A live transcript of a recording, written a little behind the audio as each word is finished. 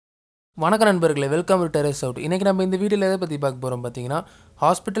வணக்கம் நண்பர்களே, welcome to terraceout. இன்னைக்கு நம்ம இந்த வீடியோல எதை பத்தி பார்க்க போறோம் பாத்தீங்கன்னா,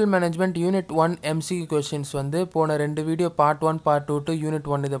 hospital management unit 1 MCQ questions வந்து போன ரெண்டு video part 1 part 2 to unit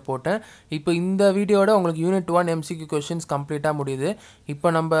 1 இத போட்டேன். இப்போ இந்த வீடியோட உங்களுக்கு யூனிட் 1 MCQ क्वेश्चंस கம்ப்ளீட்டா முடியுது. இப்போ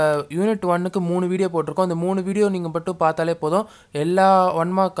நம்ம யூனிட் 1க்கு 3 வீடியோ போட்டுருக்கோம். அந்த 3 வீடியோ நீங்க மட்டும் பார்த்தாலே போதும். எல்லா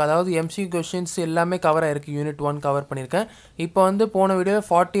 1 மார்க் அதாவது MCQ क्वेश्चंस எல்லாமே கவர் ஆயிருக்கு. யூனிட் 1 கவர் பண்ணிருக்கேன். இப்போ வந்து போன வீடியோல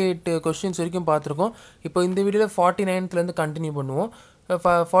 48 क्वेश्चंस வரைக்கும் பார்த்திருக்கோம். இப்போ இந்த வீடியோல 49th ல இருந்து கண்டினியூ பண்ணுவோம்.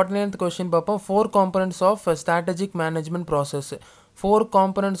 49th question பார்ப்போம். 4 components of strategic management process. 4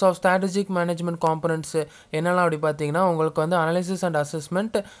 components of strategic management components என்னெல்லாம் அப்படி பார்த்தீங்கன்னா, உங்களுக்கு வந்து analysis and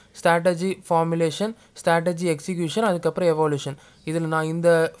assessment, strategy formulation, strategy execution, அதுக்கப்புறம் evolution. இதில் நான் இந்த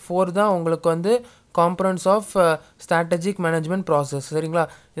 4 தான் உங்களுக்கு வந்து components of strategic management process. சரிங்களா?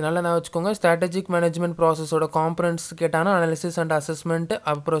 இதனால நான் வச்சுக்கோங்க. strategic management process ஓட components கேட்டானா analysis and assessment,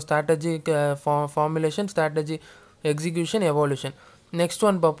 அப்புறம் strategic formulation, strategy execution, evolution. Next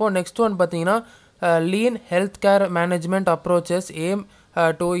one பார்ப்போம். Next one பார்த்தீங்கன்னா lean healthcare management approaches aim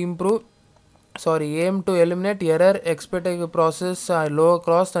to eliminate error, expedite process, lower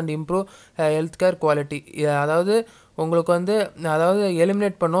cost and improve healthcare quality. அதாவது உங்களுக்கு வந்து அதாவது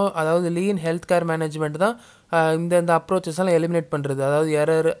eliminate பண்ணோம். அதாவது லீன் ஹெல்த் கேர் மேனேஜ்மெண்ட் தான் இந்த அப்ரோச்சஸ் எல்லாம் எலிமினேட் பண்ணுறது. அதாவது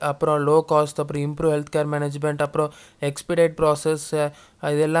எரர், அப்புறம் லோ காஸ்ட், அப்புறம் இம்ப்ரூவ் ஹெல்த் கேர் மேனேஜ்மெண்ட், அப்புறம் எக்ஸ்பீடைட் ப்ராசஸ்,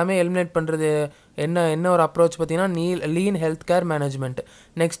 இது எல்லாமே எலிமினேட் பண்ணுறது என்ன ஒரு அப்ரோச் பார்த்தீங்கன்னா lean health care management.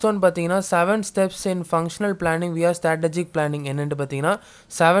 Next one பார்த்தீங்கன்னா 7 ஸ்டெப்ஸ் இன் ஃபங்க்ஷனல் பிளானிங் வியா ஸ்ட்ராட்டஜிக் பிளானிங். என்னென்னு பார்த்தீங்கன்னா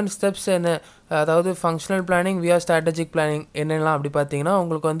 7 ஸ்டெப்ஸ் என்ன, அதாவது ஃபங்க்ஷனல் பிளானிங் வியா ஸ்ட்ராட்டஜிக் பிளானிங் என்னெல்லாம் அப்படி பார்த்தீங்கன்னா,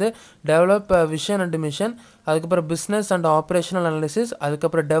 உங்களுக்கு வந்து டெவலப் விஷன் அண்ட் மிஷன், அதுக்கப்புறம் பிஸ்னஸ் அண்ட் ஆப்ரேஷனல் அனாலிசிஸ்,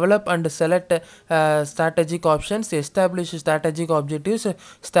 அதுக்கப்புறம் develop and select strategic options, establish strategic objectives,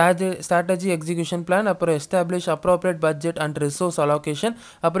 strategy execution plan, அப்புறம் establish appropriate budget and resource allocation,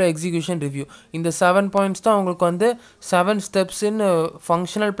 அப்புறம் எக்ஸிக்யூஷன் ரிவ்யூ. இந்த 7 பாயிண்ட்ஸ் தான் உங்களுக்கு வந்து 7 ஸ்டெப்ஸ் இன்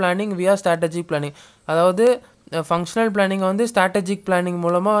ஃபங்க்ஷனல் பிளானிங் வியா strategic planning. அதாவது ஃபங்க்ஷனல் பிளானிங்கை வந்து ஸ்ட்ராட்டஜிக் பிளானிங்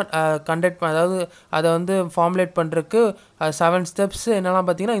மூலமாக அதாவது அதை வந்து ஃபார்முலேட் பண்ணுறதுக்கு 7 ஸ்டெப்ஸ் என்னெல்லாம்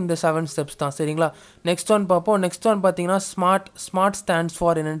பார்த்தீங்கன்னா இந்த 7 ஸ்டெப்ஸ் தான். சரிங்களா? நெக்ஸ்ட் ஒன் பார்ப்போம். நெக்ஸ்ட் ஒன் பார்த்தீங்கன்னா ஸ்மார்ட் ஸ்டாண்ட்ஸ்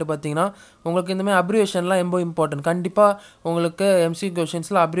ஃபார் என்னென்னு பார்த்தீங்கன்னா, உங்களுக்கு இந்தமாதிரி அப்ரிவேஷன்லாம் ரொம்ப இம்பார்ட்டன்ட். கண்டிப்பாக உங்களுக்கு MCQ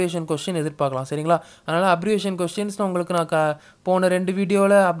கொஷின்ஸில் அப்ரிவேஷன் கொஸ்டின் எதிர்பார்க்கலாம். சரிங்களா? அதனால் அப்ரிவேஷன் கொஸ்டின்ஸ் உங்களுக்கு நான் போன 2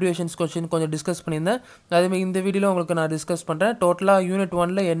 வீடியோவில் அப்ரிவேஷன்ஸ் கொஸ்டின் கொஞ்சம் டிஸ்கஸ் பண்ணியிருந்தேன். அதேமாதிரி இந்த வீடியோவில் உங்களுக்கு நான் டிஸ்கஸ் பண்ணுறேன். டோட்டலாக யூனிட்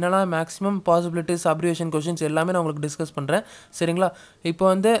 1ல் என்னெல்லாம் மேக்ஸிமம் பாசிபிலிட்டிஸ் அப்ரிவேஷன் கொஸ்டின்ஸ் எல்லாமே நான் உங்களுக்கு டிஸ்கஸ் பண்ணுறேன். சரிங்களா? இப்போ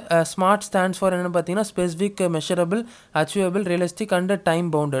வந்து ஸ்மார்ட் ஸ்டாண்ட்ஸ் ஃபார் என்னென்னு பார்த்தீங்கன்னா specific, measurable, achievable, realistic and time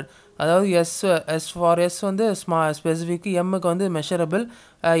bounded. அதாவது எஸ் வந்து ஸ்பெசிஃபிக், எம்முக்கு வந்து மெஷரபிள்,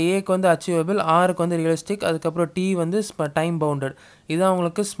 ஏக்கு வந்து அச்சீவபிள், ஆருக்கு வந்து ரியலிஸ்டிக், அதுக்கப்புறம் டி வந்து டைம் பவுண்டட். இதுதான்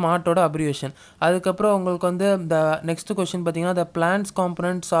உங்களுக்கு ஸ்மார்ட்டோட அப்ரிவேஷன். அதுக்கப்புறம் உங்களுக்கு வந்து த நெக்ஸ்ட் கொஸ்டின் பார்த்தீங்கன்னா த plans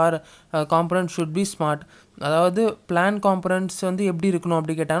components R component should be smart. அதாவது பிளான் காம்பனன்ட்ஸ் வந்து எப்படி இருக்கணும்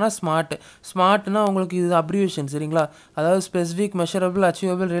அப்படி கேட்டாங்கன்னா ஸ்மார்ட்னா உங்களுக்கு இது அப்ரிவேஷன். சரிங்களா? அதாவது specific, measurable,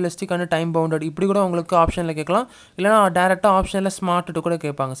 achievable, realistic and time bounded இப்படி கூட உங்களுக்கு ஆப்ஷனில் கேட்கலாம். இல்லைனா டேரெக்டாக ஆப்ஷனில் ஸ்மார்ட்டு கூட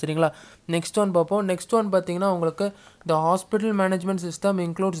கேட்பாங்க. சரிங்களா? நெக்ஸ்ட் ஒன் பார்ப்போம். நெக்ஸ்ட் ஒன் பார்த்தீங்கன்னா உங்களுக்கு the hospital management system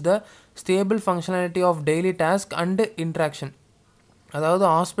includes the stable functionality of daily task and interaction. அதாவது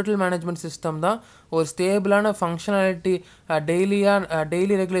ஹாஸ்பிட்டல் மேனேஜ்மெண்ட் சிஸ்டம் தான் ஒரு ஸ்டேபிளான ஃபங்க்ஷனாலிட்டி,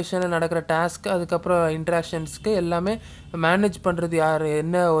 டெய்லி ரெகுலேஷனில் நடக்கிற டாஸ்க், அதுக்கப்புறம் இன்ட்ராக்ஷன்ஸ்க்கு எல்லாமே மேனேஜ் பண்ணுறது யார்,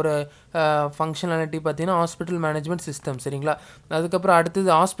 என்ன ஒரு ஃபங்க்ஷனாலிட்டி பார்த்தீங்கன்னா ஹாஸ்பிட்டல் மேனேஜ்மெண்ட் சிஸ்டம். சரிங்களா? அதுக்கப்புறம் அடுத்தது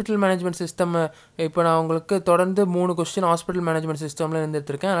ஹாஸ்பிட்டல் மேனேஜ்மெண்ட் சிஸ்டம். இப்போ நான் உங்களுக்கு தொடர்ந்து 3 கொஸ்டின் ஹாஸ்பிட்டல் மேனேஜ்மெண்ட் சிஸ்டமில் இருந்து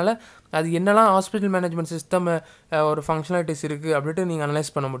எடுத்திருக்கேன். அதனால் அது என்னெல்லாம் ஹாஸ்பிட்டல் மேனேஜ்மெண்ட் சிஸ்டம் ஒரு ஃபங்க்ஷனாலிட்டிஸ் இருக்குது அப்படின்ட்டு நீங்கள்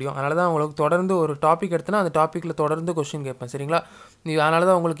அனலைஸ் பண்ண முடியும். அதனால தான் உங்களுக்கு தொடர்ந்து ஒரு டாபிக் எடுத்தனா அந்த டாப்பிக்கில் தொடர்ந்து கொஸ்டின் கேட்பேன். சரிங்களா? அதனால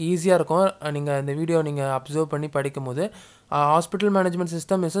தான் உங்களுக்கு ஈஸியாக இருக்கும். நீங்கள் இந்த வீடியோ நீங்கள் அப்சர்வ் பண்ணி படிக்கும் போது hospital management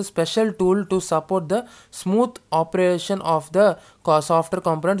system is a special tool to support the smooth operation of the software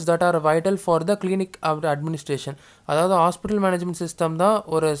components that are vital for the clinic administration. அதாவது ஹாஸ்பிட்டல் மேனேஜ்மெண்ட் சிஸ்டம் தான்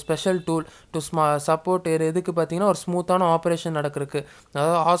ஒரு ஸ்பெஷல் டூல் டு சப்போர்ட் எதுக்கு பார்த்தீங்கன்னா ஒரு ஸ்மூத்தான operation நடக்கிறதுக்கு.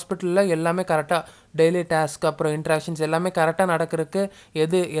 அதாவது ஹாஸ்பிட்டலில் எல்லாமே கரெக்டாக டெய்லி டாஸ்க், அப்புறம் இன்ட்ராக்ஷன்ஸ் எல்லாமே கரெக்டாக நடக்கிறதுக்கு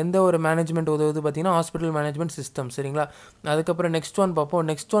எந்த ஒரு மேனேஜ்மெண்ட் உதவுது பார்த்தீங்கன்னா ஹாஸ்பிட்டல் மேனேஜ்மெண்ட் சிஸ்டம். சரிங்களா? அதுக்கப்புறம் நெக்ஸ்ட் ஒன் பார்ப்போம்.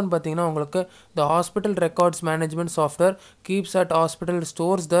 நெக்ஸ்ட் ஒன் பார்த்தீங்கன்னா உங்களுக்கு the hospital records management software keeps at hospital,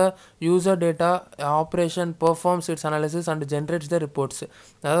 stores the user data, operation, performs its analysis and generates the reports.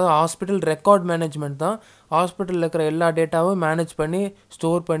 அதாவது ஹாஸ்பிட்டல் ரெக்கார்ட் மேனேஜ்மெண்ட் தான் ஹாஸ்பிட்டலில் இருக்கிற எல்லா டேட்டாவும் மேனேஜ் பண்ணி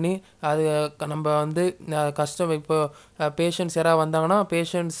ஸ்டோர் பண்ணி அது நம்ம வந்து இப்போ பேஷண்ட்ஸ் யாராவது வந்தாங்கன்னா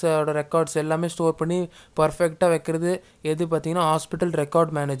பேஷண்ட்ஸோட ரெக்கார்ட்ஸ் எல்லாமே ஸ்டோர் பண்ணி பர்ஃபெக்டாக வைக்கிறது எது பார்த்தீங்கன்னா ஹாஸ்பிட்டல்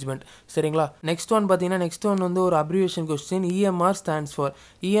ரெக்கார்ட் மேனேஜ்மெண்ட். சரிங்களா? நெக்ஸ்ட் ஒன் பார்த்தீங்கன்னா நெக்ஸ்ட் ஒன் வந்து ஒரு abbreviation question. EMR stands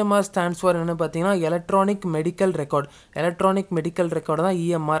for என்னென்னு பார்த்தீங்கன்னா electronic medical record. Electronic medical record தான்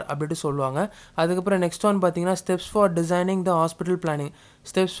இஎம்ஆர் அப்படின்ட்டு சொல்லுவாங்க. அதுக்கப்புறம் நெக்ஸ்ட் ஒன் பார்த்தீங்கன்னா steps for designing the hospital planning.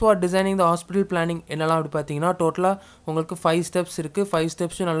 Steps for designing the hospital planning என்னெல்லாம் அப்படி பார்த்தீங்கன்னா டோட்டலாக உங்களுக்கு 5 ஸ்டெப்ஸ் இருக்குது. 5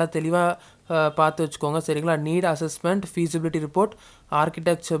 ஸ்டெப்ஸும் நல்லா தெளிவாக பார்த்து வச்சுக்கோங்க சரிங்களா. NEET assessment, feasibility report,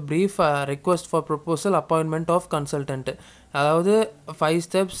 architecture brief, request for proposal, appointment of consultant. அதாவது 5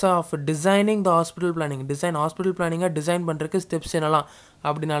 steps of designing the hospital planning. Hospital பிளானிங்கை design பண்ணுறதுக்கு ஸ்டெப்ஸ் என்னலாம்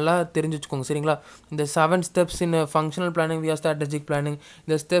அப்படி நல்லா தெரிஞ்சு வச்சுக்கோங்க சரிங்களா. இந்த 7 ஸ்டெப்ஸ் இன் ஃபங்க்ஷனல் பிளானிங், வியா ஸ்ட்ராட்டஜிக் பிளானிங்,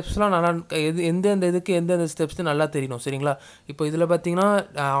 இந்த ஸ்டெப்ஸ்லாம் நல்லா எந்தெந்த இதுக்கு எந்தெந்த ஸ்டெப்ஸ் நல்லா தெரியணும் சரிங்களா. இப்போ இதில் பார்த்தீங்கன்னா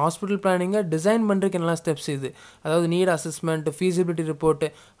ஹாஸ்பிட்டல் பிளானிங்கை டிசைன் பண்ணுறதுக்கு என்னெல்லாம் ஸ்டெப்ஸ் இது, அதாவது NEET assessment, feasibility report,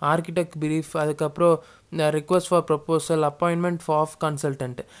 architect brief, அதுக்கப்புறம் request for proposal, appointment of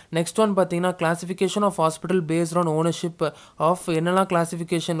consultant. Next one பார்த்தீங்கன்னா classification of hospital based on ownership of என்னெல்லாம்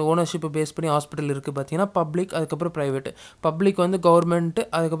classification ownership பேஸ் பண்ணி ஹாஸ்பிட்டல் இருக்குது பார்த்தீங்கன்னா பப்ளிக், அதுக்கப்புறம் ப்ரைவேட். பப்ளிக் வந்து கவர்மெண்ட்,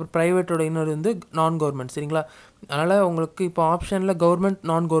 அதுக்கப்புறம் ப்ரைவேட்டோட இன்னொரு வந்து நான் கவர்மெண்ட் சரிங்களா. அதனால் உங்களுக்கு இப்போ ஆப்ஷனில் கவர்மெண்ட்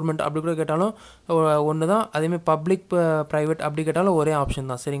நான் கவர்மெண்ட் அப்படி கூட கேட்டாலும் ஒன்று தான், அதேமாதிரி பப்ளிக் ப்ரைவேட் அப்படி கேட்டாலும் ஒரே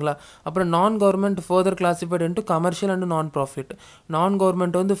ஆப்ஷன் தான் சரிங்களா. அப்புறம் நான் government further classified into commercial and நான் ப்ராஃபிட். நான்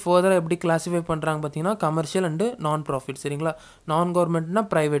கவர்மெண்ட் வந்து ஃபர்தராக எப்படி கிளாஸிஃபை பண்ணுறாங்க பார்த்தீங்கன்னா கமர்ஷியல் அண்டு நான் ப்ராஃபிட் சரிங்களா. நான் கவர்மெண்ட்னா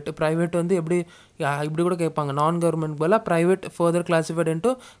ப்ரைவேட் வந்து எப்படி இப்படி கூட கேட்பாங்க, நான் கவர்மெண்ட் போல private further classified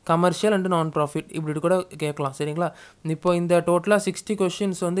into commercial and நான் ப்ராஃபிட் இப்படி கூட கேட்கலாம் சரிங்களா. இப்போ இந்த டோட்டலாக 60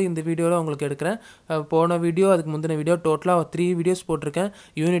 கொஷின்ஸ் வந்து இந்த வீடியோவில் உங்களுக்கு எடுக்கிறேன். போன வீடியோ அதுக்கு முந்தின வீடியோ டோட்டலாக 3 வீடியோஸ் போட்டிருக்கேன்.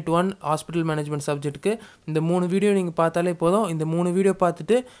 Unit-1 ஹாஸ்பிட்டல் மேனேஜ்மெண்ட் சப்ஜெக்ட்டுக்கு இந்த 3 வீடியோ நீங்கள் பார்த்தாலே போதும். இந்த 3 வீடியோ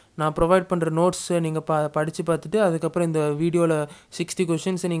பார்த்துட்டு நான் ப்ரொவைட் பண்ணுற நோட்ஸ் நீங்கள் படித்து பார்த்துட்டு அதுக்கப்புறம் இந்த வீடியோவில் 60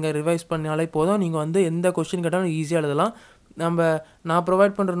 கொஷின்ஸை நீங்கள் ரிவைஸ் பண்ணாலே போதும். நீங்கள் வந்து எந்த கொஷின் கேட்டாலும் ஈஸியாக எழுதலாம். நான்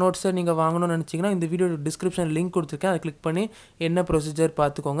ப்ரொவைட் பண்ணுற நோட்ஸை நீங்கள் வாங்கணும்னு நினச்சிங்கன்னா இந்த வீடியோ டிஸ்கிரிப்ஷன் லிங்க் கொடுத்துருக்கேன், அதை கிளிக் பண்ணி என்ன ப்ரொசீஜர்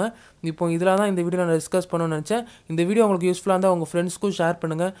பார்த்துக்கோங்க. இப்போ இதில் தான் இந்த வீடியோ நான் டிஸ்கஸ் பண்ணணும்னு நினச்சேன். இந்த வீடியோ உங்களுக்கு யூஸ்ஃபுல்லாக இருந்தால் உங்கள் ஃப்ரெண்ட்ஸ்க்கும் ஷேர்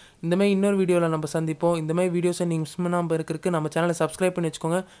பண்ணுங்கள். இந்தமாதிரி இன்னொரு வீடியோவில் நம்ம சந்திப்போம். இந்தமாதிரி வீடியோஸை நீங்கள் மிஸ் பண்ணாமல் இருக்கிறதுக்கு நம்ம சேனலை சப்ஸ்கிரைப் பண்ணி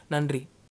வச்சுக்கோங்க. நன்றி.